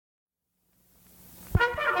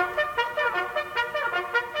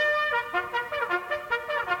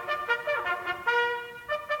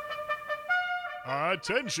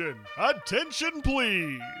Attention! Attention,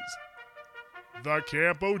 please! The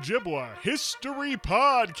Camp Ojibwa History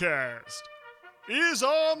Podcast is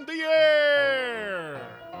on the air!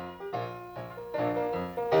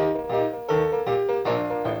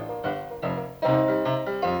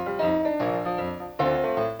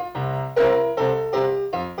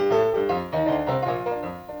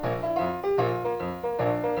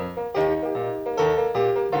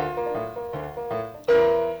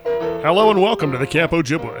 Hello and welcome to the Camp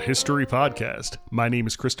Ojibwa History Podcast. My name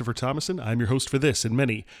is Christopher Thomason. I'm your host for this and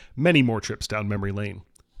many, many more trips down memory lane.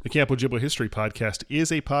 The Camp Ojibwa History Podcast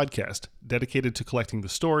is a podcast dedicated to collecting the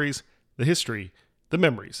stories, the history, the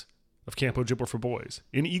memories of Camp Ojibwa for Boys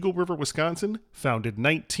in Eagle River, Wisconsin, founded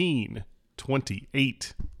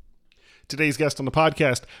 1928. Today's guest on the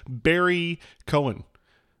podcast, Barry Cohen.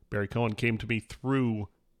 Barry Cohen came to me through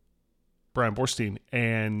Brian Borstein,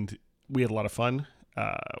 and we had a lot of fun.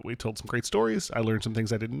 We told some great stories. I learned some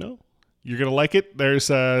things I didn't know. You're going to like it. There's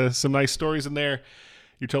some nice stories in there.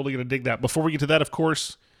 You're totally going to dig that. Before we get to that, of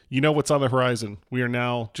course, you know what's on the horizon. We are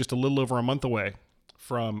now just a little over a month away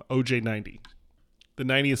from OJ90. The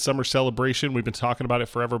 90th summer celebration. We've been talking about it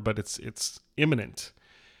forever, but it's imminent.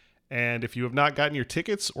 And if you have not gotten your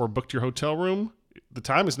tickets or booked your hotel room, the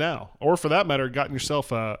time is now. Or for that matter, gotten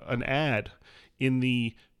yourself an ad in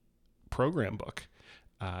the program book.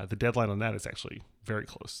 The deadline on that is actually very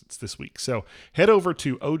close. It's this week. So head over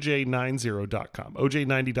to oj90.com,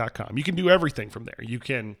 oj90.com. You can do everything from there. You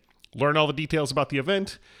can learn all the details about the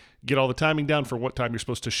event, get all the timing down for what time you're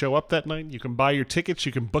supposed to show up that night. You can buy your tickets.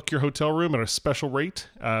 You can book your hotel room at a special rate,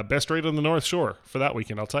 best rate on the North Shore for that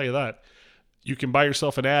weekend. I'll tell you that. You can buy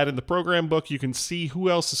yourself an ad in the program book. You can see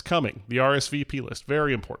who else is coming, the RSVP list.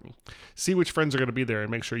 Very important. See which friends are going to be there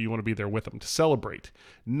and make sure you want to be there with them to celebrate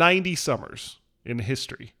 90 summers in the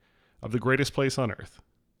history of the greatest place on earth,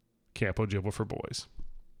 Camp Ojibwa for Boys.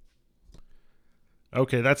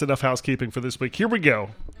 Okay, that's enough housekeeping for this week. Here we go.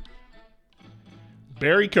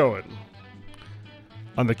 Barry Cohen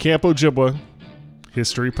on the Camp Ojibwa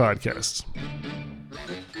History Podcast.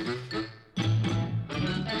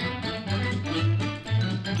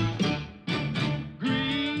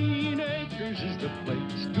 Green Acres is the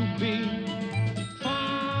place to be.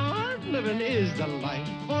 Farm living is the life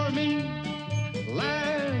for me.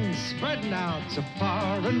 Land spreading out so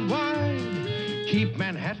far and wide. Keep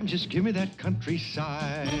Manhattan, just give me that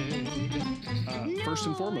countryside. First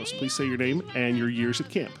and foremost, please say your name and your years at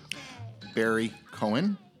camp. Barry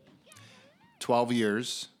Cohen, 12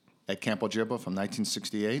 years at Camp Ojibwa from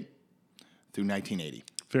 1968 through 1980.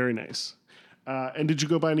 Very nice. And did you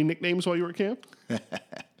go by any nicknames while you were at camp?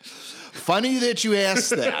 Funny that you asked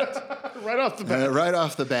that. Right off the bat. Right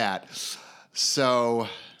off the bat. So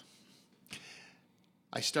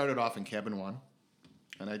I started off in cabin 1,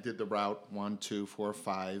 and I did the route 1, 2, 4,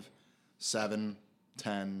 5, 7,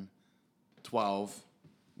 10, 12,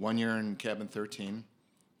 1 year in cabin 13.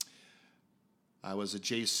 I was a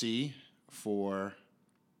JC for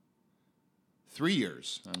 3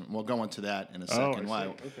 years, and we'll go into that in a second. I see. Why?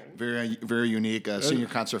 Okay. Very, very unique. Senior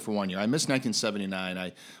concert for 1 year. I missed 1979.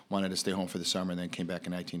 I wanted to stay home for the summer, and then came back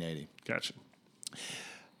in 1980. Gotcha.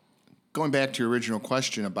 Going back to your original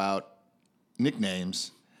question about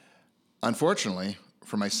nicknames, unfortunately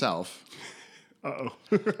for myself,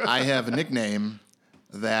 I have a nickname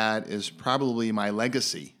that is probably my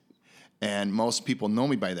legacy, and most people know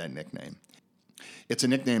me by that nickname. It's a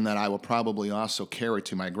nickname that I will probably also carry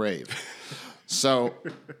to my grave. So,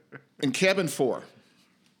 in cabin 4,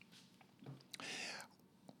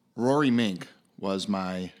 Rory Mink was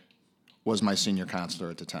my senior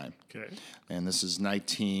counselor at the time. Okay. And this is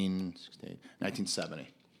 1970.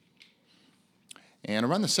 And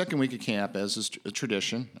around the second week of camp, as is a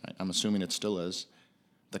tradition, I'm assuming it still is,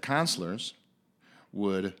 the counselors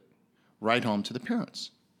would write home to the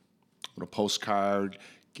parents. A little postcard,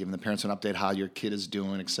 giving the parents an update how your kid is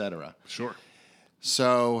doing, etc. Sure.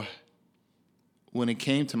 So when it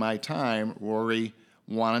came to my time, Rory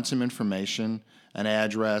wanted some information, an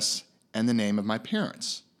address, and the name of my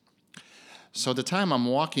parents. So at the time I'm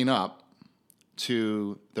walking up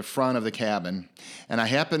to the front of the cabin, and I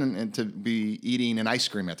happened to be eating an ice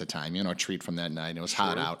cream at the time, a treat from that night. It was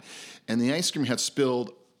hot out. And the ice cream had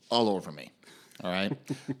spilled all over me. All right?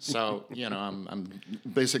 So, I'm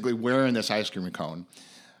basically wearing this ice cream cone.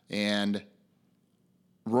 And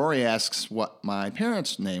Rory asks what my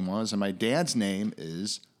parents' name was, and my dad's name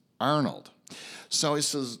is Arnold. So he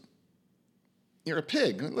says, "You're a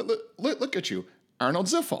pig. Look at you. Arnold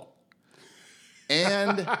Ziffel."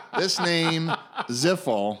 And this name,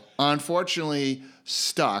 Ziffel, unfortunately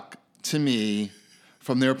stuck to me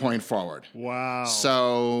from their point forward. Wow.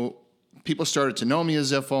 So people started to know me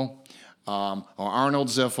as Ziffel or Arnold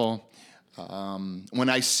Ziffel. When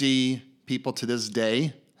I see people to this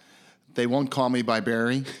day, they won't call me by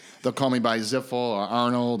Barry. They'll call me by Ziffel or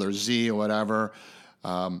Arnold or Z or whatever.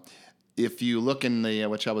 If you look in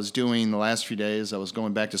which I was doing the last few days, I was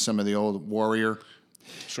going back to some of the old Warrior.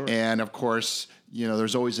 Sure. And, of course,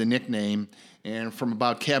 there's always a nickname. And from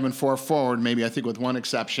about Cabin 4 forward, maybe I think with one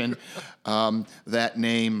exception, that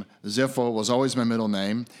name, Ziffel, was always my middle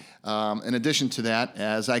name. In addition to that,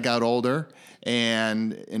 as I got older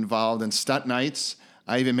and involved in stunt nights,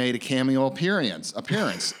 I even made a cameo appearance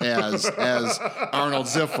as Arnold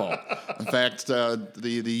Ziffel. In fact,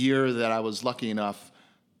 the year that I was lucky enough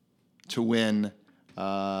to win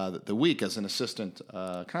the week as an assistant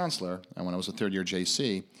counselor, and when I was a third-year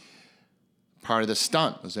JC, part of the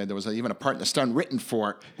stunt was that there was even a part in the stunt written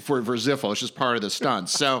for Ziffel. It's just part of the stunt.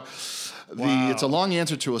 So it's a long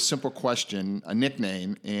answer to a simple question, a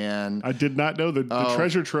nickname, and I did not know the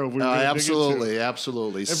treasure trove we were going to absolutely.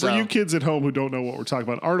 And for you kids at home who don't know what we're talking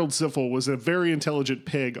about, Arnold Ziffel was a very intelligent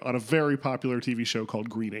pig on a very popular TV show called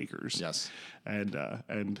Green Acres. Yes.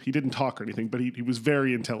 And he didn't talk or anything, but he was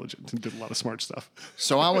very intelligent and did a lot of smart stuff.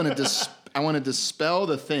 So I want to dispel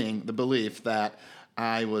the belief that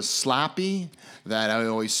I was sloppy, that I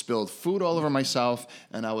always spilled food all over myself,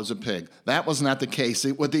 and I was a pig. That was not the case,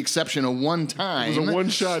 with the exception of one time. It was a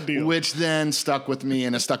one-shot deal. Which then stuck with me,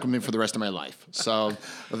 and it stuck with me for the rest of my life. So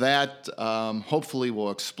that hopefully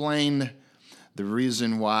will explain the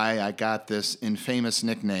reason why I got this infamous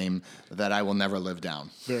nickname that I will never live down.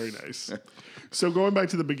 Very nice. So going back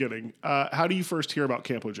to the beginning, how do you first hear about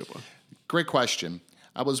Camp Ojibwa? Great question.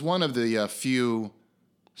 I was one of the few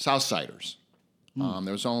Southsiders.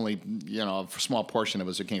 There was only, a small portion of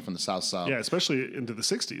us who came from the South Side. Yeah, especially into the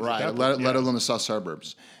 60s. Right, let alone the South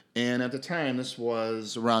suburbs. And at the time, this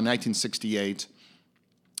was around 1968,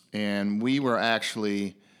 and we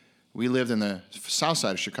lived in the south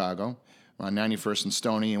side of Chicago, around 91st and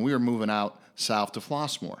Stony, and we were moving out south to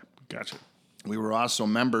Flossmoor. Gotcha. We were also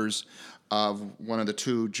members of one of the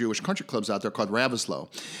two Jewish country clubs out there called Ravislow.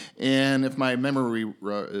 And if my memory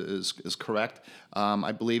is correct,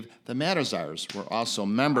 I believe the Matazars were also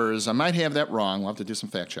members. I might have that wrong. We'll have to do some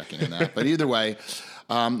fact checking on that. But either way,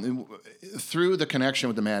 through the connection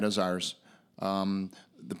with the Matazars,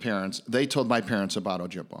 the parents, they told my parents about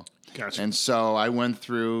Ojibwa. Gotcha. And so I went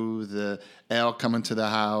through Al coming to the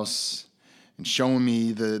house and showing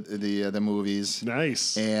me the movies.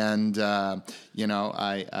 Nice. And I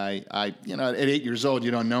at 8 years old,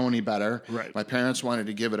 you don't know any better. Right. My parents wanted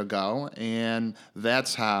to give it a go, and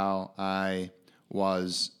that's how I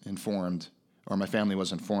was informed, or my family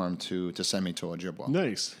was informed to send me to Ojibwa.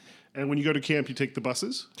 Nice. And when you go to camp, you take the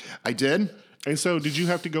buses? I did. And so did you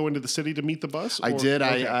have to go into the city to meet the bus? I did.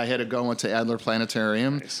 Okay. I had to go into Adler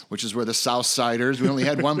Planetarium, Nice. which is where the Southsiders, we only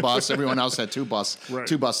had one bus. Everyone else had two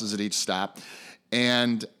buses at each stop.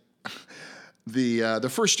 And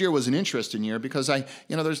the first year was an interesting year because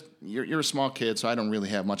you're a small kid, so I don't really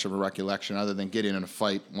have much of a recollection other than getting in a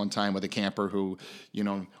fight one time with a camper who,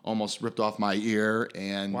 almost ripped off my ear.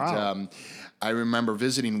 And wow. I remember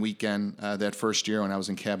visiting weekend that first year when I was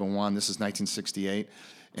in Cabin 1. This is 1968.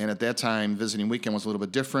 And at that time, visiting weekend was a little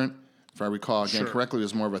bit different. If I recall again correctly, it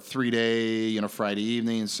was more of a 3-day, Friday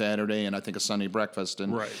evening, Saturday, and I think a Sunday breakfast.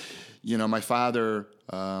 And, right. My father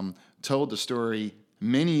told the story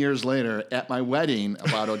many years later at my wedding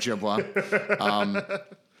about Ojibwa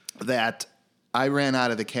that I ran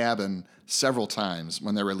out of the cabin several times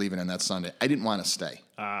when they were leaving on that Sunday. I didn't want to stay.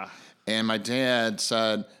 And my dad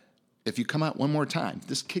said, if you come out one more time,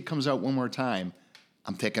 this kid comes out one more time,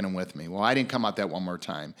 I'm taking him with me. Well, I didn't come out that one more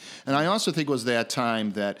time. And I also think it was that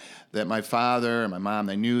time that my father and my mom,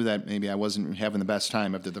 they knew that maybe I wasn't having the best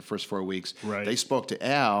time after the first 4 weeks. Right. They spoke to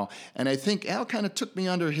Al, and I think Al kind of took me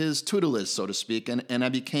under his tutelage, so to speak, and I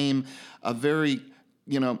became a very,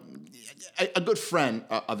 a good friend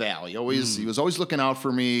of Al. He was always looking out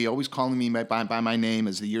for me, always calling me by my name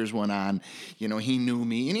as the years went on. He knew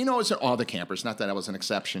me, and it's all the campers. Not that I was an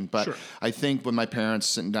exception, but sure. I think with my parents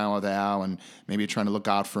sitting down with Al and maybe trying to look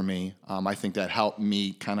out for me, I think that helped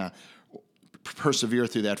me kind of persevere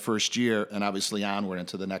through that first year and obviously onward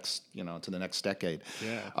into the next, to the next decade.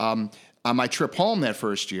 Yeah. On my trip home that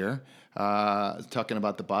first year, talking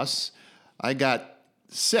about the bus, I got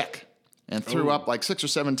sick and threw up like 6 or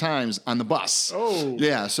 7 times on the bus. Oh.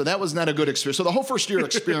 Yeah, so that was not a good experience. So the whole first year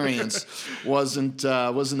experience wasn't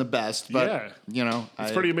the best, but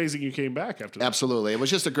it's pretty amazing you came back after that. Absolutely. It was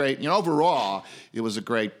just a great, overall, it was a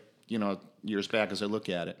great, years back as I look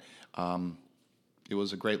at it.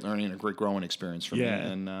 was a great learning, a great growing experience for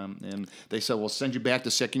Yeah. me. And they said, "We'll send you back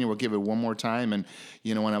the second year. We'll give it one more time." And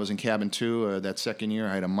when I was in cabin 2, that second year,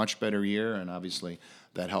 I had a much better year, and obviously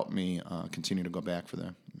that helped me continue to go back for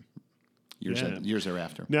the years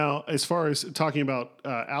thereafter. Now, as far as talking about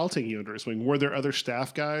Al taking you under his wing, were there other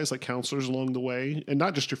staff guys, like counselors along the way, and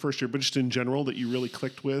not just your first year, but just in general that you really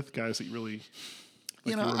clicked with, guys that you really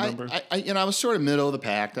remember? I was sort of middle of the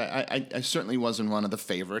pack. I certainly wasn't one of the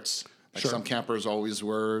favorites, like Sure. some campers always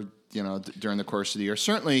were, during the course of the year.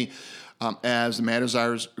 Certainly, as the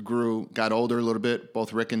Matazars got older a little bit,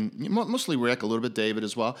 both Rick and mostly Rick, a little bit David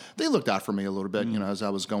as well, they looked out for me a little bit, as I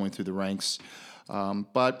was going through the ranks.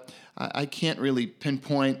 But I can't really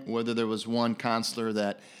pinpoint whether there was one counselor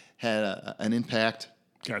that had an impact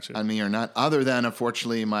Gotcha. on me or not, other than,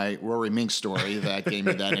 unfortunately, my Rory Mink story that gave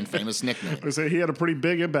me that infamous nickname. I would say he had a pretty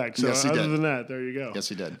big impact. So Yes, he other did. than that, there you go. Yes,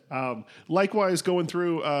 he did. Likewise, going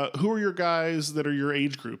through, who are your guys that are your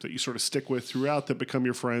age group that you sort of stick with throughout that become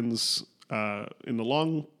your friends in the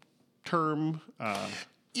long term?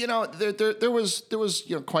 There was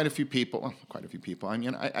quite a few people. Well, quite a few people. I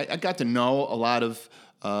mean, I got to know a lot of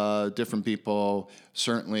different people.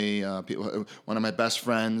 Certainly, people. One of my best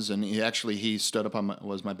friends, and he stood up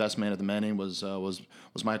was my best man at the many was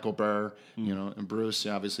Michael Burr. And Bruce,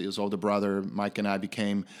 obviously his older brother. Mike and I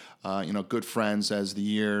became good friends as the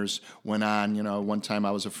years went on. One time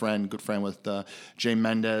I was good friend with Jay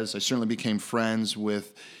Mendez. I certainly became friends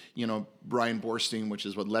with Brian Borstein, which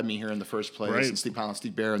is what led me here in the first place, Right. and Steve Powell and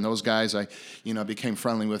Steve Bear and those guys. I became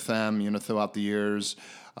friendly with them throughout the years.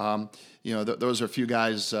 Those are a few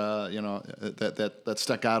guys that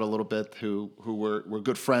stuck out a little bit who were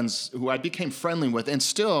good friends, who I became friendly with, and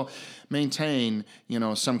still maintain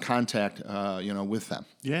some contact with them.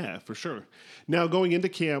 Yeah, for sure. Now, going into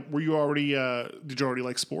camp, were you already did you already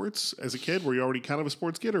like sports as a kid? Were you already kind of a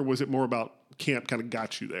sports kid, or was it more about camp kind of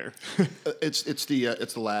got you there? It's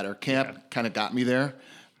the latter. Camp kind of got me there.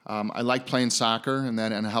 I liked playing soccer, and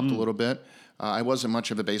it helped a little bit. I wasn't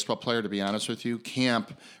much of a baseball player, to be honest with you.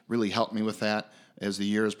 Camp really helped me with that. As the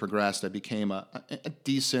years progressed, I became a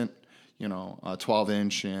decent,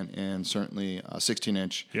 12-inch and certainly a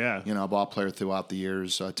 16-inch, ball player throughout the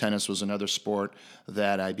years. Tennis was another sport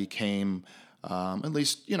that I became at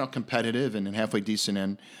least, competitive and halfway decent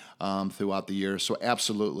in throughout the years. So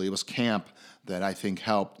absolutely, it was camp that I think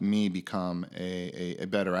helped me become a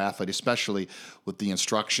better athlete, especially with the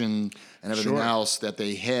instruction and everything else that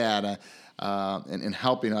they had. And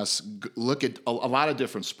helping us look at a lot of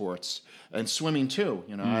different sports and swimming too.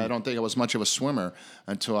 I don't think I was much of a swimmer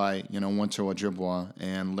until I, went to Ojibwa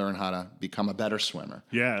and learned how to become a better swimmer.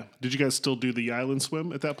 Yeah. Did you guys still do the island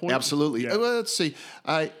swim at that point? Absolutely. Yeah. Well, let's see.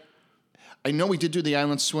 I know we did do the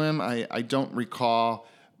island swim. I don't recall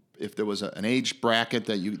if there was an age bracket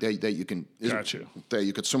that you can Gotcha. that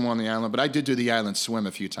you could swim on the island, but I did do the island swim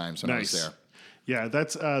a few times when I was there. Yeah,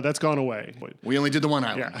 that's gone away. We only did the one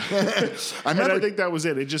island. Yeah. I think that was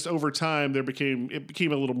it. It just over time it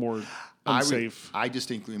became a little more unsafe. I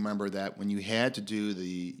distinctly remember that when you had to do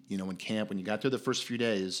in camp, when you got through the first few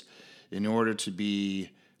days, in order to be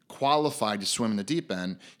qualified to swim in the deep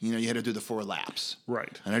end, you had to do the 4 laps.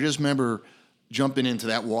 Right. And I just remember jumping into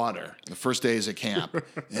that water the first days of camp,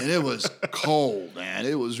 and it was cold, man.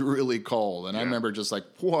 It was really cold, and I remember just like,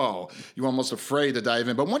 whoa, you were almost afraid to dive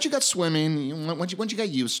in. But once you got swimming, once you got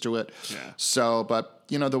used to it, So, but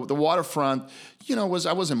the waterfront, I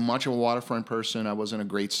wasn't much of a waterfront person. I wasn't a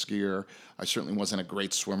great skier. I certainly wasn't a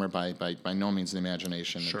great swimmer by no means in the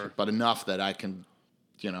imagination. Sure. But enough that I can,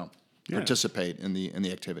 participate in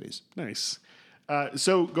the activities. Nice.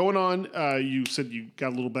 So going on, you said you got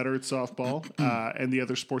a little better at softball and the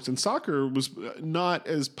other sports, and soccer was not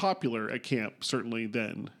as popular at camp, certainly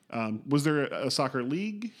then. Was there a soccer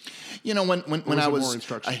league? When I more was,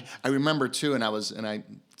 instruction? I remember too, and I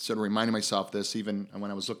sort of reminded myself this even when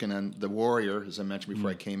I was looking on the Warrior, as I mentioned before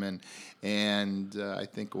I came in, and I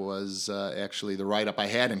think it was actually the write-up I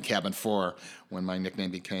had in Cabin 4 when my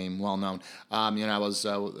nickname became well known. I was,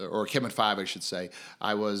 or Cabin 5, I should say.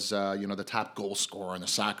 I was, the top goal scorer in the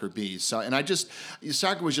soccer bees. So, and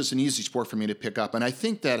soccer was just an easy sport for me to pick up, and I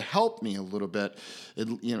think that helped me a little bit,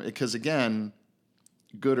 because again,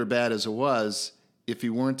 good or bad as it was, if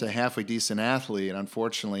you weren't a halfway decent athlete, and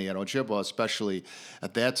unfortunately at Ojibwa, especially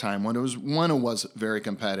at that time, when it was very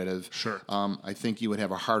competitive, Sure. I think you would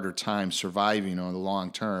have a harder time surviving on the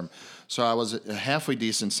long term. So I was a halfway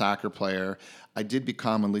decent soccer player. I did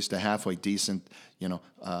become at least a halfway decent, a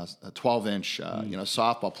 12-inch,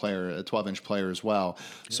 softball player, a 12-inch player as well.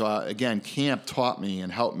 Yeah. So again, camp taught me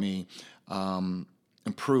and helped me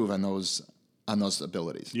improve on those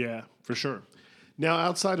abilities. Yeah, for sure. Now,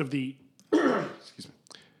 outside of the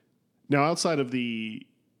Now, outside of the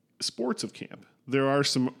sports of camp, there are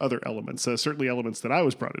some other elements, certainly elements that I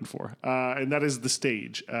was brought in for, and that is the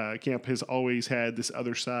stage. Camp has always had this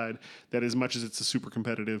other side that, as much as it's a super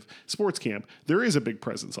competitive sports camp, there is a big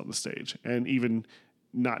presence on the stage. And even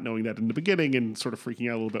not knowing that in the beginning and sort of freaking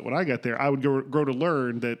out a little bit when I got there, I would grow to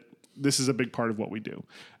learn that this is a big part of what we do.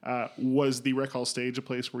 Was the Rec Hall stage a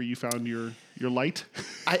place where you found your light?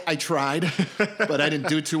 I tried, but I didn't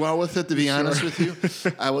do too well with it, to be honest with you.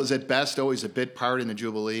 I was at best always a bit part in the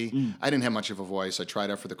Jubilee. I didn't have much of a voice. I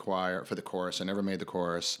tried out for the chorus. I never made the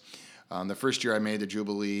chorus. The first year I made the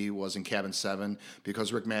Jubilee was in Cabin 7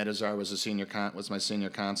 because Rick Madazar was my senior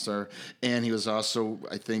counselor, and he was also,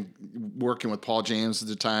 I think, working with Paul James at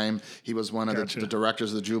the time. He was one of the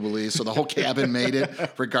directors of the Jubilee, so the whole cabin made it,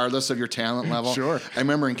 regardless of your talent level. Sure. I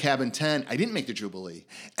remember in Cabin 10, I didn't make the Jubilee,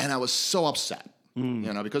 and I was so upset.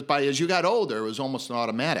 Because as you got older, it was almost an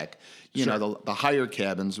automatic. The higher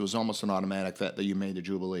cabins was almost an automatic that you made the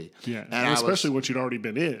Jubilee. Yeah, and especially what you'd already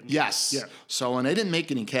been in. Yes. Yeah. So when I didn't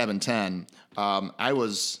make it in Cabin 10, I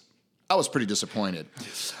was pretty disappointed.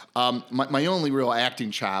 My only real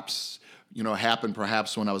acting chops, happened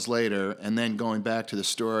perhaps when I was later, and then going back to the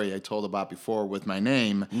story I told about before with my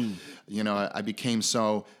name, I became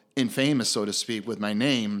so infamous, so to speak, with my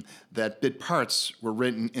name that bit parts were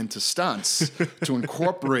written into stunts to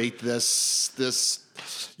incorporate this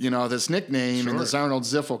nickname and this Arnold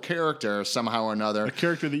Ziffel character somehow or another. A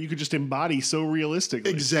character that you could just embody so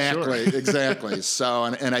realistically. Exactly. So,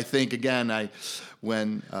 and I think again,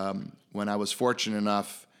 when I was fortunate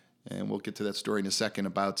enough, and we'll get to that story in a second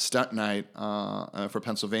about stunt night for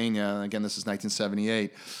Pennsylvania. Again, this is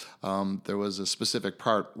 1978. There was a specific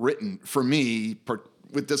part written for me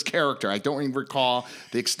with this character. I don't even recall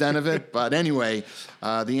the extent of it, but anyway,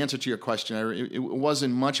 the answer to your question, it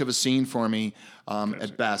wasn't much of a scene for me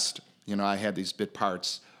at best. I had these bit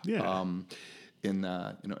parts in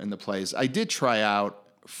the plays. I did try out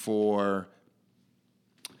for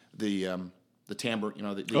the timbre,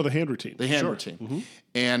 the hand routine. The hand routine. Mm-hmm.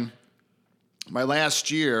 And my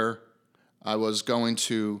last year, I was going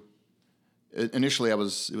to. Initially, it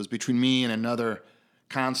was between me and another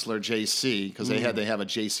consular JC, because they had to have a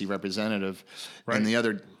JC representative, and the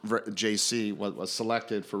other JC was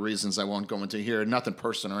selected for reasons I won't go into here. Nothing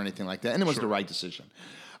personal or anything like that, and it was the right decision.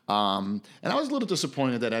 And I was a little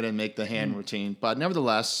disappointed that I didn't make the hand routine, but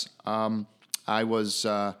nevertheless, I was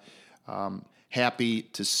happy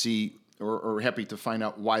to see or happy to find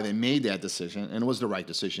out why they made that decision, and it was the right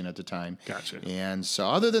decision at the time. Gotcha. And so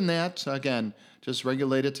other than that, again, just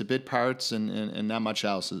regulated to bit parts and not much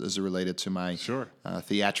else is related to my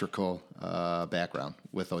theatrical background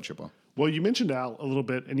with Ojibwa. Well, you mentioned Al a little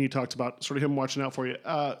bit, and you talked about sort of him watching out for you.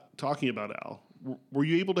 Talking about Al, were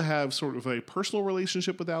you able to have sort of a personal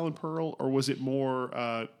relationship with Al and Pearl, or was it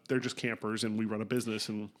more they're just campers and we run a business?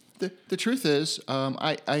 And the truth is,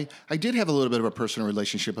 I did have a little bit of a personal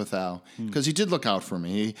relationship with Al because he did look out for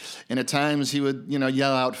me, and at times he would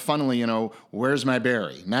yell out funnily, "Where's my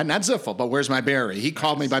Barry?" Not Ziffel, but "Where's my Barry?" He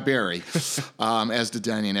called me by Barry, as did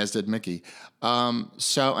Danny and as did Mickey. And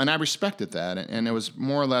I respected that, and it was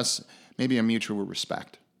more or less maybe a mutual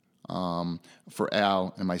respect for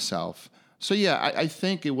Al and myself. So yeah, I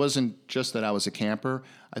think it wasn't just that I was a camper.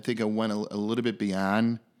 I think I went a little bit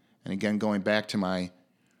beyond, and again, going back to my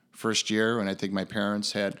first year, and I think my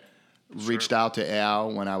parents had reached out to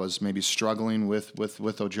Al when I was maybe struggling with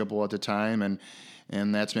Ojibwa at the time,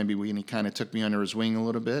 and that's maybe when he kind of took me under his wing a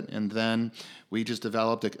little bit, and then we just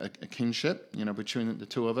developed a kinship, between the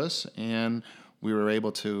two of us, and we were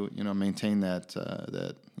able to, maintain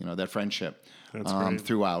that friendship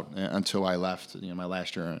throughout until I left, my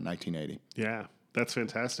last year in 1980. Yeah. That's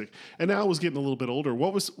fantastic. And Al was getting a little bit older.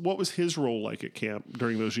 What was his role like at camp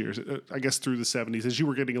during those years? I guess through the 70s, as you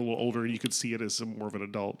were getting a little older, you could see it as more of an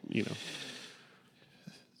adult.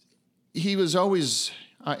 He was always.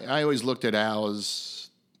 I always looked at Al as,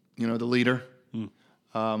 the leader.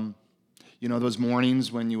 Those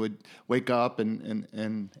mornings when you would wake up and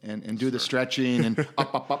do the stretching and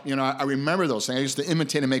up. I remember those things. I used to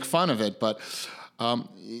imitate and make fun of it, but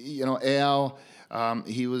Al.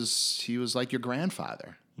 He was like your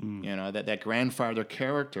grandfather, that grandfather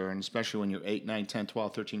character, and especially when you're 8, 9, 10,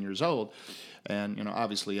 12, 13 years old. And,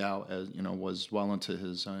 obviously Al, was well into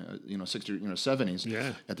his, 60,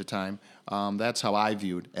 70s at the time. That's how I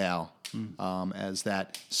viewed Al, as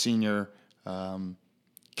that senior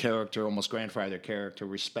character, almost grandfather character,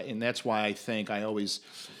 respect. And that's why I think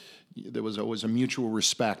there was always a mutual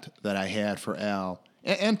respect that I had for Al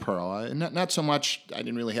and Pearl. Not so much, I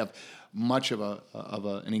didn't really have much of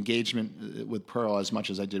an engagement with Pearl as much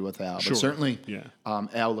as I did with Al. But certainly,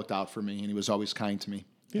 Al looked out for me, and he was always kind to me.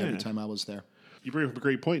 every time I was there. You bring up a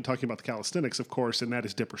great point talking about the calisthenics, of course, and that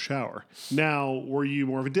is dip or shower. Now, were you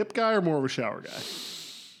more of a dip guy or more of a shower guy?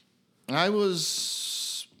 I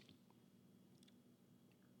was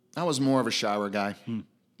more of a shower guy.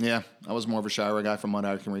 Yeah, I was more of a shower guy from what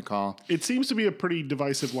I can recall. It seems to be a pretty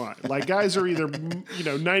divisive line. Like, guys are either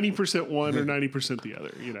 90% one or 90% the other.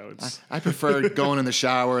 It's I prefer going in the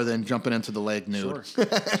shower than jumping into the lake nude.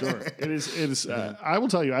 Sure. It is. I will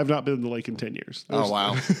tell you, I've not been in the lake in 10 years. Oh,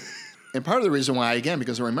 wow. And part of the reason why, again,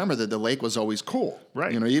 because I remember that the lake was always cool.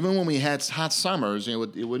 Right. Even when we had hot summers, it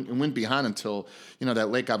wouldn't be hot until, that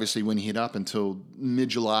lake obviously wouldn't heat up until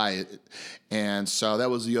mid-July. And so that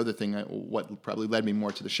was the other thing, what probably led me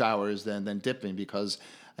more to the showers than dipping, because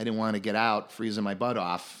I didn't want to get out freezing my butt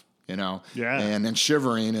off. Yeah. And then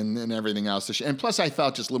shivering and everything else. And plus, I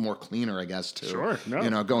felt just a little more cleaner, I guess, too. Sure.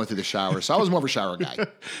 No. Going through the shower. So I was more of a shower guy.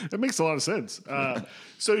 That makes a lot of sense.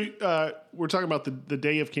 So we're talking about the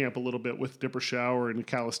day of camp a little bit with dip or shower and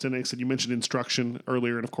calisthenics. And you mentioned instruction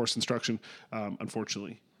earlier. And, of course, instruction,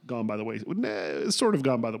 unfortunately, gone by the way. It's sort of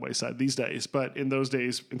gone by the wayside these days. But in those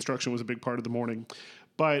days, instruction was a big part of the morning.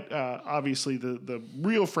 But obviously, the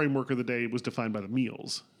real framework of the day was defined by the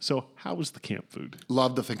meals. So how was the camp food?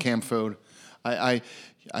 Loved the camp food. I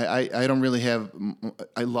don't really have.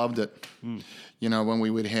 I loved it. When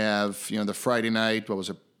we would have the Friday night. What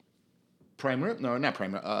was it? Primer? No, not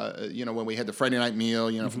primer. When we had the Friday night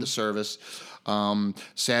meal. For the service.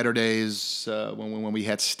 Saturdays when we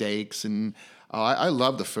had steaks and I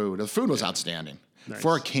loved the food. The food was outstanding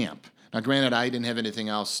for a camp. Now, granted, I didn't have anything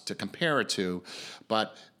else to compare it to,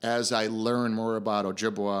 but as I learned more about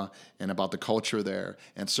Ojibwa and about the culture there,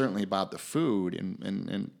 and certainly about the food,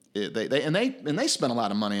 and they spent a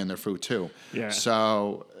lot of money on their food too. Yeah.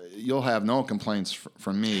 So you'll have no complaints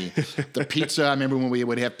from me. The pizza, I remember when we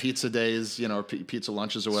would have pizza days, or pizza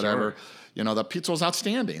lunches or whatever. Sure. The pizza was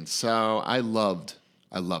outstanding. So I loved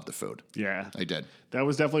the food. Yeah, I did. That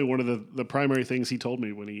was definitely one of the primary things he told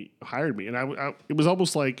me when he hired me. And it was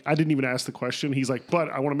almost like I didn't even ask the question. He's like, but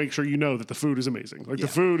I want to make sure you know that the food is amazing. Like the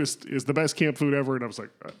food is the best camp food ever. And I was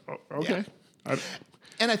like, okay. Yeah.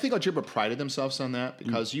 And I think Ojibwa prided themselves on that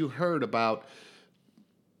because you heard about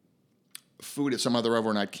food at some other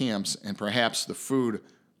overnight camps, and perhaps the food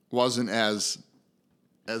wasn't as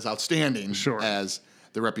outstanding as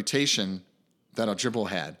the reputation that Ojibwa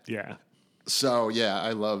had. Yeah. So,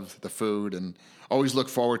 I love the food and always look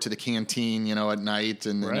forward to the canteen, at night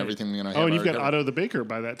and everything. And you've got Otto the baker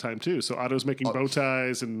by that time, too. So Otto's making bow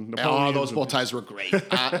ties and Napoleons. Oh, those bow ties were great.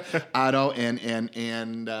 Otto and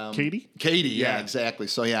Katie? Katie, yeah, exactly.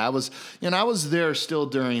 So, I was there still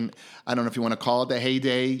during, I don't know if you want to call it the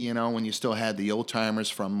heyday, when you still had the old timers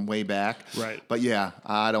from way back. Right. But,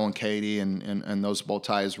 Otto and Katie and those bow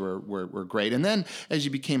ties were great. And then as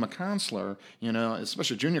you became a counselor,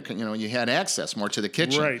 especially junior, you had access more to the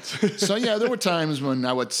kitchen. Right. So, there were times when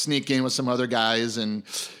I would sneak in with some other guys and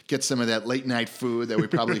get some of that late night food that we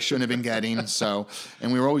probably shouldn't have been getting. So,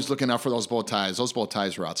 and we were always looking out for those bow ties. Those bow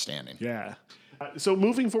ties were outstanding. Yeah. So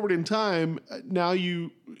moving forward in time, now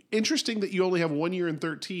interesting that you only have 1 year and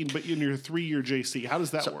 13, but in your 3-year JC. How does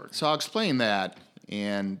that work? So I'll explain that.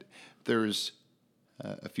 And there's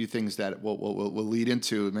a few things that we'll lead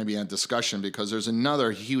into maybe a discussion, because there's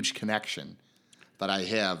another huge connection that I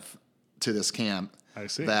have to this camp. I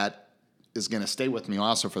see. That is going to stay with me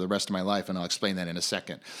also for the rest of my life, and I'll explain that in a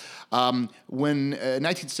second. When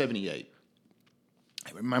 1978,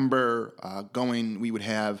 I remember we would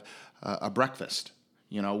have a breakfast,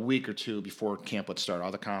 a week or two before camp would start. All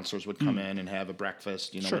the counselors would come in and have a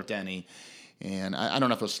breakfast, with Denny. And I don't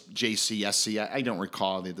know if it was JC, SC, I don't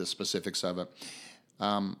recall the specifics of it.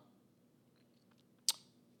 At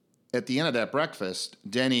the end of that breakfast,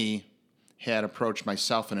 Denny had approached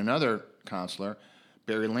myself and another counselor,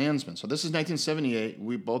 Barry Landsman. So this is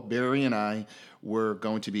 1978. Both Barry and I were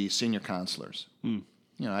going to be senior counselors.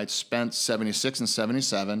 I'd spent 76 and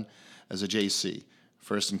 77 as a JC.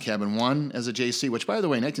 First in cabin 1 as a JC, which, by the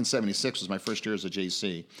way, 1976 was my first year as a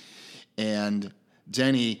JC. And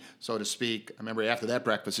Denny, so to speak, I remember after that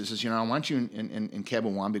breakfast, he says, I want you in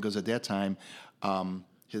cabin 1, because at that time,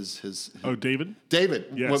 David? David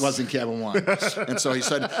Yes. was in cabin 1. And so he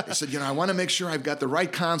said, I want to make sure I've got the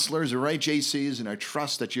right counselors, the right JCs, and I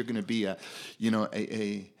trust that you're going to be a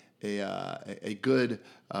good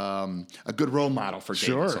role model for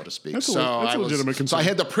David, so to speak. That's a legitimate concern. So I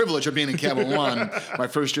had the privilege of being in cabin 1 my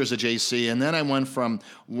first year as a JC, and then I went from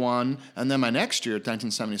 1, and then my next year,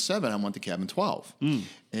 1977, I went to cabin 12.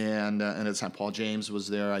 And at the time, Paul James was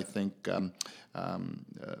there. I think a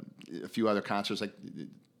few other counselors like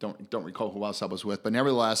don't recall who else I was with, but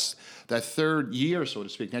nevertheless, that third year, so to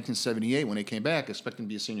speak, 1978, when he came back, expecting to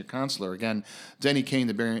be a senior counselor again, then he came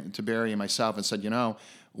to Barry and myself and said,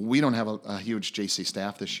 we don't have a huge JC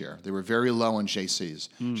staff this year. They were very low in JCs,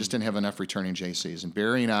 just didn't have enough returning JCs. And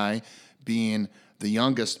Barry and I, being the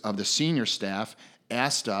youngest of the senior staff,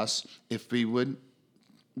 asked us if we would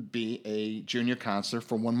be a junior counselor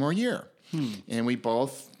for one more year. And we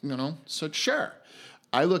both, said sure.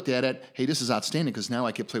 I looked at it, hey, this is outstanding because now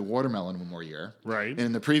I could play watermelon one more year. Right. And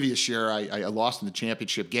in the previous year, I lost in the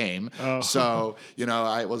championship game. Oh. So,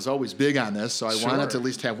 I was always big on this, so I wanted to at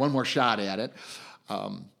least have one more shot at it.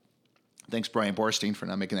 Thanks, Brian Borstein, for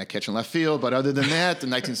not making that catch in left field. But other than that, in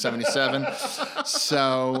 1977.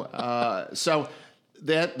 So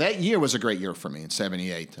that year was a great year for me in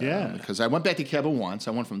 78. Because I went back to Keba once.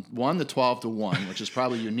 I went from 1 to 12 to 1, which is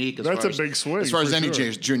probably unique That's a big swing. As far as any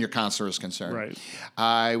sure. junior counselor is concerned. Right.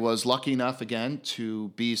 I was lucky enough, again, to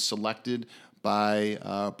be selected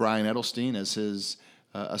by Brian Edelstein as his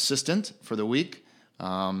assistant for the week.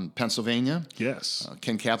 Pennsylvania. Yes.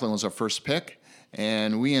 Ken Kaplan was our first pick,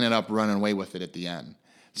 and we ended up running away with it at the end.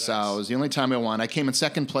 Nice. So it was the only time I won. I came in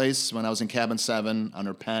second place when I was in Cabin 7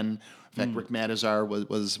 under Penn. In fact, Rick Matazar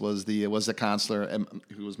was the counselor,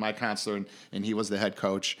 who was my counselor, and he was the head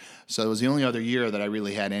coach. So it was the only other year that I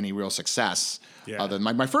really had any real success. Yeah. Other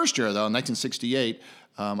than my first year, though, in 1968,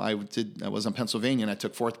 I was in Pennsylvania, and I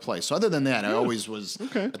took fourth place. So other than that, I always was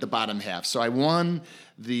at the bottom half. So I won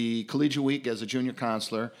the Collegiate Week as a junior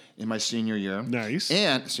counselor in my senior year. Nice.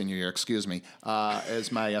 And senior year,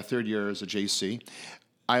 as my third year as a JC.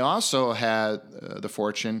 I also had the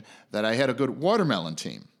fortune that I had a good watermelon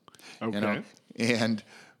team. Okay. And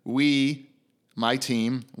my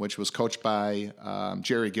team, which was coached by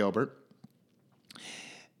Jerry Gilbert,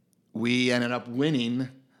 we ended up winning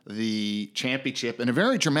the championship in a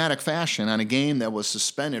very dramatic fashion on a game that was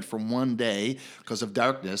suspended for one day because of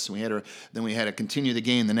darkness. We had to continue the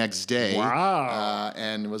game the next day. Wow.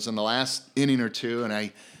 And it was in the last inning or two, and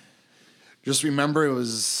I just remember it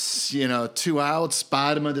was, 2 outs,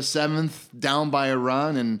 bottom of the seventh, down by a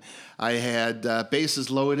run, and I had bases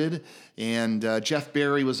loaded, and Jeff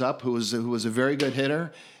Barry was up, who was a very good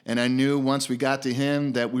hitter, and I knew once we got to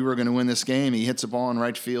him that we were going to win this game. He hits a ball in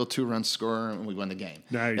right field, 2-run score, and we won the game.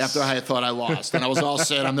 Nice. After I thought I lost, and I was all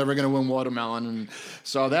set, I'm never going to win watermelon, and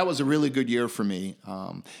so that was a really good year for me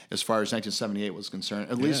as far as 1978 was concerned,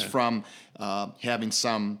 at least from having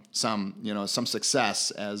some success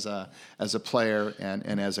as a player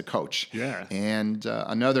and as a coach. Yeah. And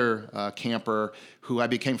another camper who I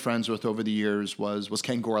became friends with over the years was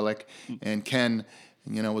Ken Gorlick, and Ken,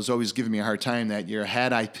 was always giving me a hard time that year.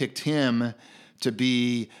 Had I picked him to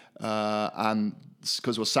be because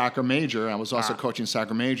it was soccer major, I was also coaching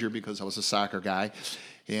soccer major because I was a soccer guy.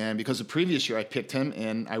 And because the previous year I picked him,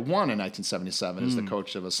 and I won in 1977 as the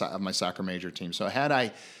coach of my soccer major team. So had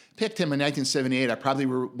I picked him in 1978, I probably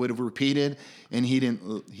would have repeated, and he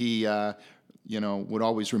didn't. He would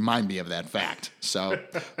always remind me of that fact. So,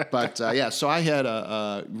 so I had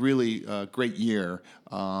a really great year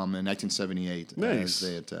in 1978 nice.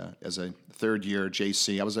 as a third year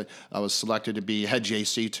JC. I was selected to be head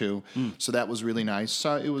JC too, so that was really nice.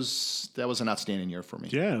 So that was an outstanding year for me.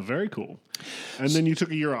 Yeah, very cool. And then you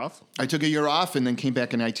took a year off. I took a year off and then came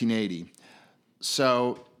back in 1980.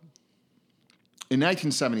 So in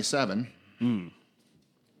 1977,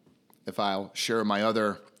 if I'll share my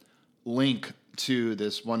other link to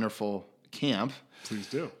this wonderful camp. Please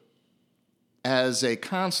do. As a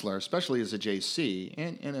counselor, especially as a JC,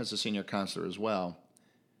 and as a senior counselor as well,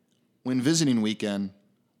 when visiting weekend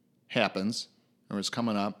happens, or is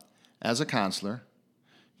coming up, as a counselor,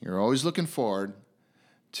 you're always looking forward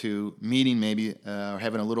to meeting maybe or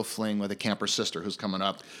having a little fling with a camper sister who's coming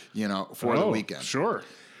up, for the weekend. Sure.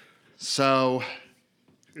 So,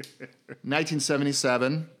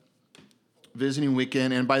 1977, visiting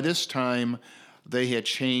weekend, and by this time, they had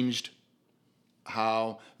changed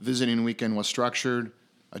how visiting weekend was structured.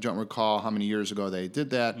 I don't recall how many years ago they did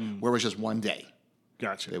that, where it was just one day.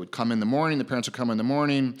 Gotcha. They would come in the morning, the parents would come in the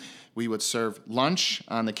morning, we would serve lunch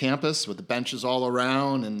on the campus with the benches all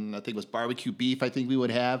around, and I think it was barbecue beef I think we would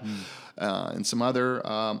have, and some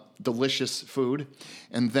other delicious food.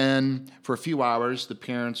 And then for a few hours, the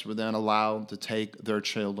parents were then allowed to take their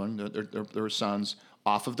children, their sons,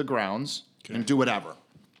 off of the grounds and do whatever.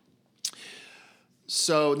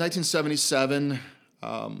 So 1977,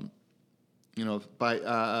 on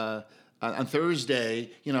Thursday,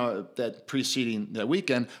 that preceding that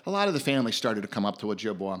weekend, a lot of the families started to come up to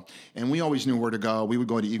Ojibwa, and we always knew where to go. We would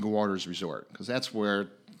go to Eagle Waters Resort because that's where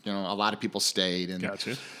a lot of people stayed. And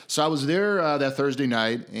Gotcha. So I was there that Thursday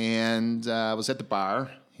night, and I was at the bar,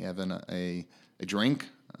 having a drink.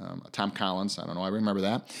 Tom Collins, I don't know, I remember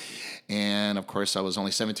that. And of course, I was only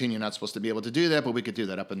 17. You're not supposed to be able to do that, but we could do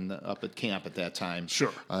that up at camp at that time.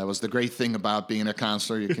 Sure. It was the great thing about being a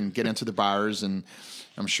counselor. You can get into the bars, and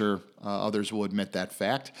I'm sure others will admit that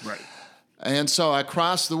fact. Right. And so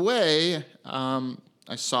across the way, I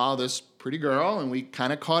saw this pretty girl, and we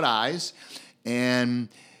kind of caught eyes. And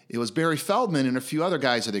it was Barry Feldman and a few other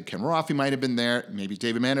guys. I think Ken Roffey might have been there, maybe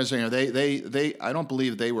David Manners. They I don't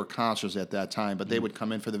believe they were counselors at that time, but they would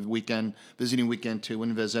come in for the weekend, visiting weekend too,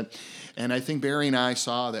 and visit. And I think Barry and I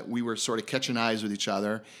saw that we were sort of catching eyes with each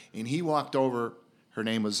other. And he walked over. Her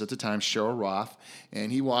name was at the time Cheryl Roth,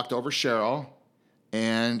 and he walked over Cheryl,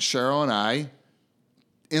 and Cheryl and I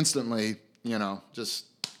instantly, just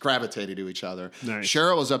gravitated to each other. Nice.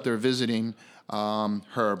 Cheryl was up there visiting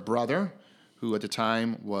her brother, who her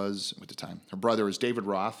brother is David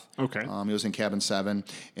Roth. Okay. He was in Cabin 7.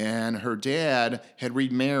 And her dad had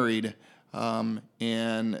remarried,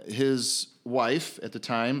 and his wife at the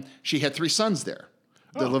time, she had 3 sons there.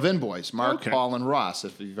 The Levin boys, Mark, Okay. Paul, and Ross,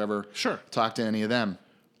 if you've ever talked to any of them.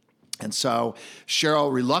 And so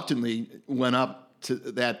Cheryl reluctantly went up to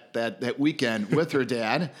that weekend with her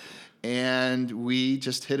dad, and we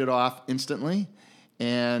just hit it off instantly.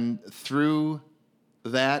 And through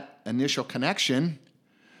that initial connection,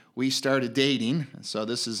 we started dating. So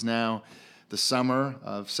this is now the summer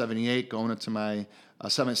of 78, going into my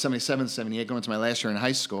 77, 78, going into my last year in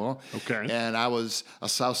high school. Okay. And I was a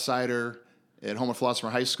South Sider at Homer Philosopher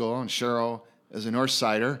High School, and Cheryl is a North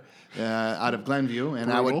Sider out of Glenview.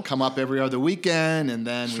 And I would come up every other weekend, and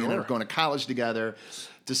then we ended up going to college together.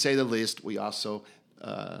 To say the least, we also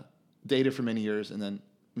dated for many years, and then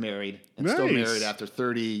married, and still married after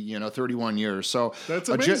 31 years. So that's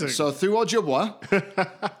amazing. So through Ojibwa,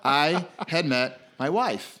 I had met my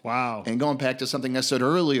wife. Wow. And going back to something I said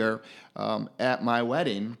earlier, at my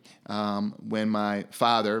wedding, when my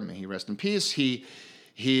father, may he rest in peace, he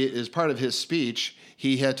as part of his speech,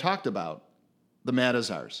 he had talked about the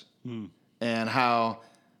Matazars and how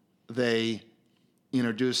they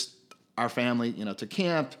introduced our family, to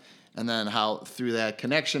camp. And then how through that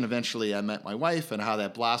connection, eventually I met my wife, and how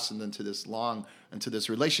that blossomed into this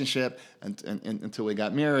relationship until we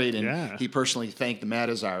got married. And he personally thanked the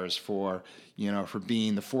Matazars for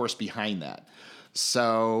being the force behind that.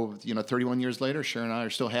 So, 31 years later, Sharon and I are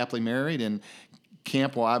still happily married, and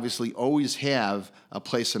camp will obviously always have a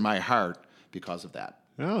place in my heart because of that.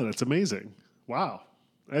 Oh, that's amazing. Wow.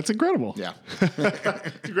 That's incredible. Yeah.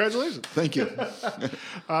 Congratulations. Thank you.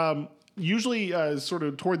 Usually, sort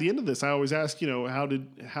of toward the end of this, I always ask, how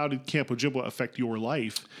did Camp Ojibwa affect your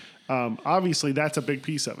life? Obviously, that's a big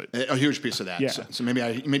piece of it. A huge piece of that. Yeah. So maybe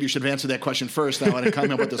you should have answered that question first. I want to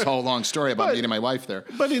come up with this whole long story about meeting my wife there.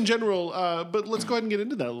 But in general, but let's go ahead and get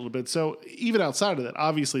into that a little bit. So even outside of that,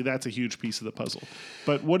 obviously, that's a huge piece of the puzzle.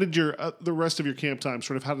 But what did the rest of your camp time,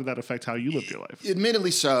 sort of how did that affect how you lived your life?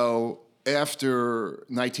 Admittedly so. After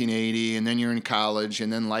 1980, and then you're in college,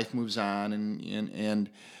 and then life moves on, and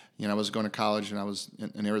I was going to college, and I was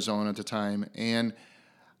in Arizona at the time, and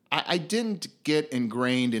I didn't get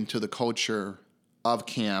ingrained into the culture of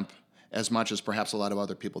camp as much as perhaps a lot of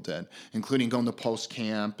other people did, including going to post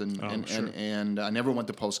camp, and I never went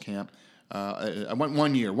to post camp. I went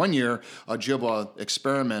 1 year. 1 year, Ojibwa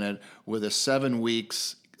experimented with a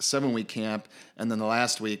 7-week camp, and then the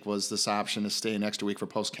last week was this option to stay an extra week for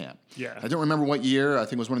post camp. Yeah. I don't remember what year. I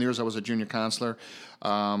think it was one of the years I was a junior counselor.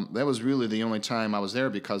 That was really the only time I was there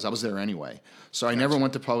because I was there anyway. So I never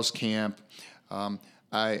went to post camp.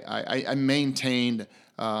 I maintained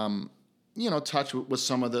touch with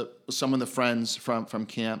some of the friends from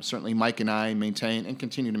camp. Certainly Mike and I maintain and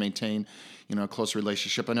continue to maintain a close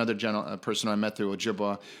relationship. Another person I met through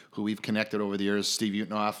Ojibwa who we've connected over the years, Steve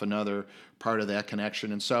Utenoff, another part of that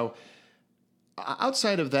connection. And so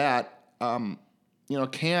outside of that,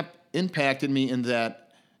 camp impacted me in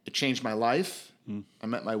that it changed my life. I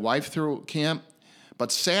met my wife through camp,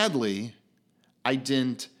 but sadly, I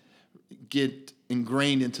didn't get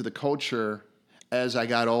ingrained into the culture as I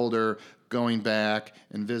got older, going back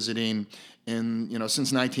and visiting. And,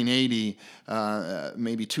 since 1980,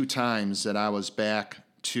 maybe 2 times that I was back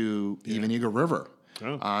to the Even Eagle River.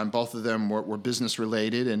 Oh. And both of them were business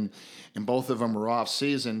related, and both of them were off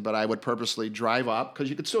season, but I would purposely drive up, because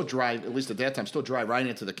you could still drive, at least at that time, still drive right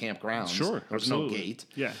into the campgrounds. Sure, there was absolutely. no gate.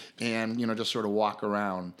 Yeah. And, just sort of walk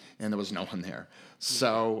around, and there was no one there.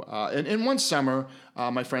 So, and one summer,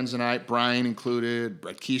 my friends and I, Brian included,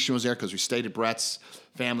 Brett Keeshan was there because we stayed at Brett's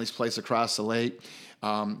family's place across the lake.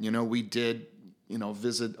 We did,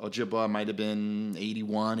 visit Ojibwa. Might have been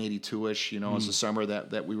 81, 82-ish, as the summer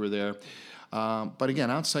that we were there. But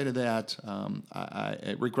again, outside of that,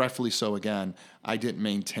 I regretfully so again, I didn't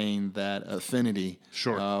maintain that affinity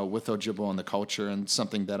with Ojibwa and the culture, and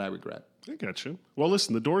something that I regret. I got you. Well,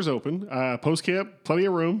 listen, the door's open. Post camp, plenty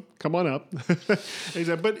of room. Come on up. But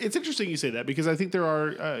it's interesting you say that, because I think there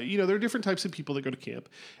are, there are different types of people that go to camp,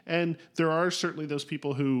 and there are certainly those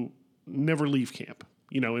people who never leave camp.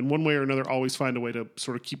 In one way or another, always find a way to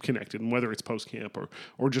sort of keep connected, and whether it's post camp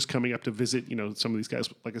or just coming up to visit. Some of these guys,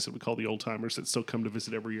 like I said, we call the old timers that still come to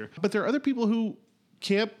visit every year. But there are other people who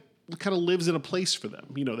camp kind of lives in a place for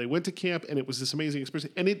them. They went to camp and it was this amazing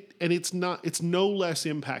experience, and it's no less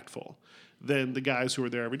impactful than the guys who are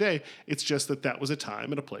there every day. It's just that was a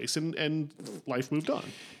time and a place, and life moved on.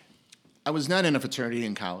 I was not in a fraternity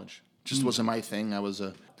in college. Just wasn't my thing. I was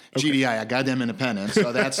a GDI, a goddamn independent.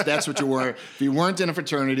 So that's what you were. If you weren't in a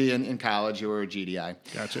fraternity in college, you were a GDI.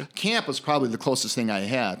 Gotcha. Camp was probably the closest thing I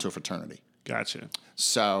had to a fraternity. Gotcha.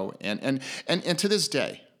 So and to this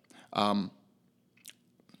day, I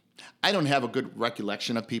don't have a good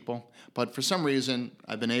recollection of people, but for some reason,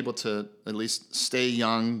 I've been able to at least stay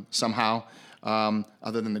young somehow,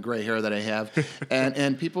 other than the gray hair that I have.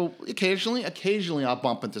 and people occasionally I'll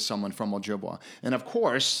bump into someone from Ojibwa, and of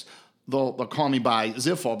course they'll call me by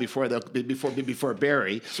Ziffel before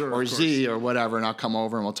Barry or Z or whatever, and I'll come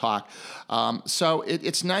over and we'll talk. So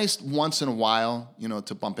it's nice once in a while,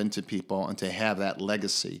 to bump into people and to have that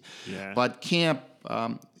legacy. Yeah. But camp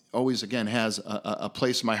always, again, has a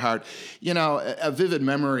place in my heart. A vivid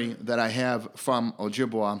memory that I have from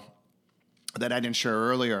Ojibwa that I didn't share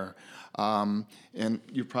earlier, and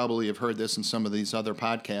you probably have heard this in some of these other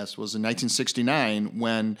podcasts, was in 1969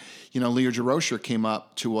 when, Leo Jarosher came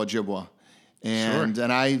up to Ojibwa. And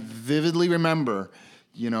I vividly remember,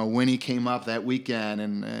 when he came up that weekend,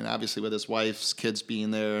 and obviously with his wife's kids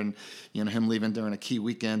being there, and, him leaving during a key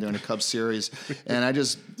weekend during the Cubs series. And I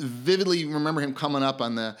just vividly remember him coming up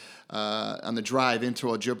on the drive into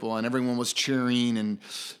Ojibwa, and everyone was cheering, and,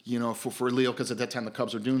 for Leo, because at that time the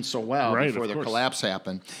Cubs were doing so well before the collapse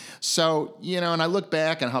happened. So, and I look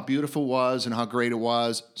back on how beautiful it was and how great it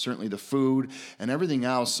was, certainly the food and everything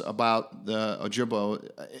else about the Ojibwa.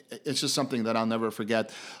 It's just something that I'll never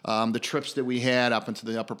forget. The trips that we had up into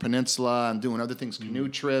the Upper Peninsula and doing other things, canoe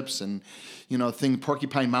trips, and,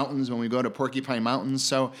 Porcupine Mountains when we go to Porcupine Mountains.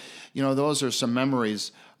 So, those are some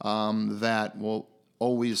memories that will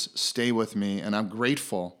always stay with me, and I'm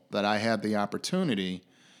grateful that I had the opportunity,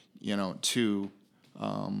 to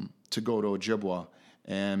go to Ojibwa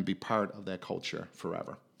and be part of that culture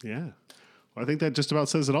forever. Yeah. Well, I think that just about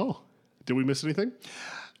says it all. Did we miss anything?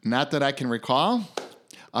 Not that I can recall,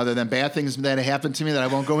 other than bad things that happened to me that I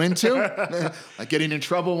won't go into. Like getting in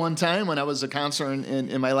trouble one time when I was a counselor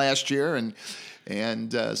in my last year, and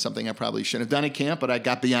something I probably shouldn't have done at camp, but I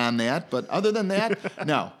got beyond that. But other than that,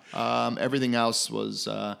 no. Everything else was,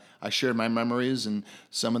 I shared my memories and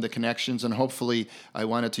some of the connections, and hopefully I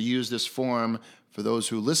wanted to use this forum for those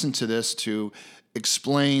who listen to this to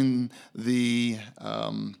explain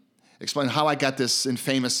explain how I got this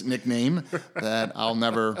infamous nickname that I'll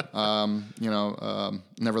never,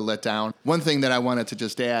 never let down. One thing that I wanted to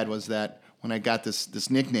just add was that when I got this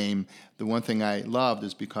nickname, the one thing I loved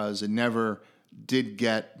is because it never did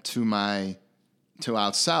get to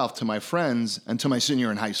out south, to my friends, until my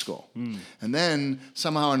senior in high school. And then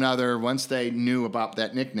somehow or another, once they knew about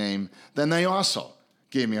that nickname, then they also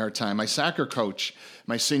gave me a hard time. My soccer coach,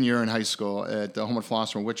 my senior year in high school at the Homewood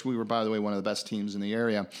Flossmoor, which we were, by the way, one of the best teams in the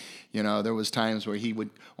area, there was times where he would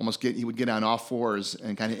get on all fours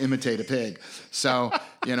and kind of imitate a pig. So,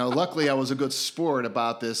 luckily I was a good sport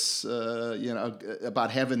about this,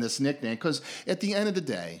 about having this nickname, because at the end of the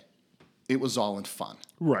day, it was all in fun.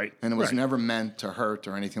 Right. And it was never meant to hurt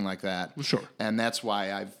or anything like that. Sure. And that's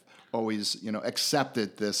why I've always,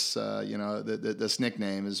 accepted this, this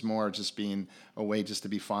nickname as more just being a way just to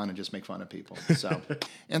be fun and just make fun of people. So,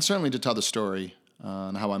 and certainly to tell the story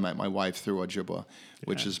on how I met my wife through Ojibwa,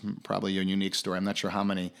 which is probably a unique story. I'm not sure how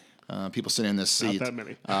many people sitting in this seat Not that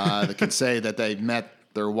many. that can say that they met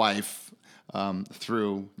their wife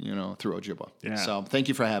through Ojibwa. Yeah. So thank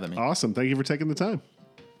you for having me. Awesome. Thank you for taking the time.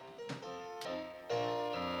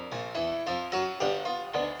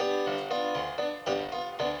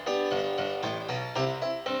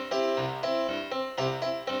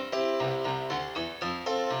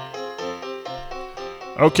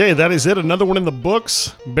 Okay, that is it. Another one in the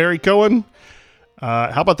books. Barry Cohen.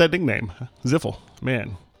 How about that nickname? Ziffel.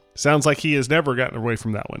 Man, sounds like he has never gotten away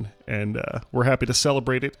from that one. And we're happy to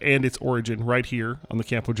celebrate it and its origin right here on the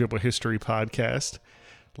Camp Ojibwa History Podcast.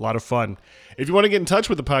 A lot of fun. If you want to get in touch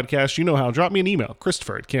with the podcast, you know how. Drop me an email,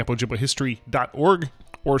 Christopher@campojibwahistory.org,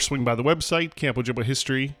 or swing by the website, Camp Ojibwa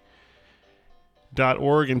History.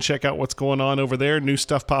 warrior.org and check out what's going on over there. New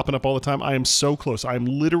stuff popping up all the time. I am so close. I'm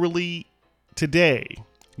literally today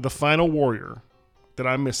the final warrior that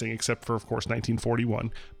I'm missing, except for, of course,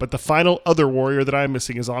 1941. But the final other warrior that I'm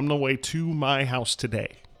missing is on the way to my house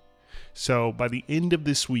today. So by the end of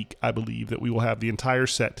this week, I believe that we will have the entire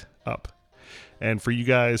set up. And for you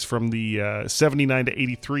guys from the 79 to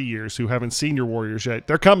 83 years who haven't seen your warriors yet,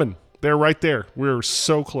 they're coming. They're right there. We're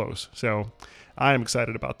so close. So I am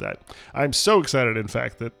excited about that. I'm so excited, in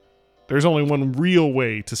fact, that there's only one real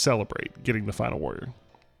way to celebrate getting the final warrior.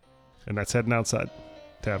 And that's heading outside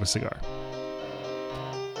to have a cigar.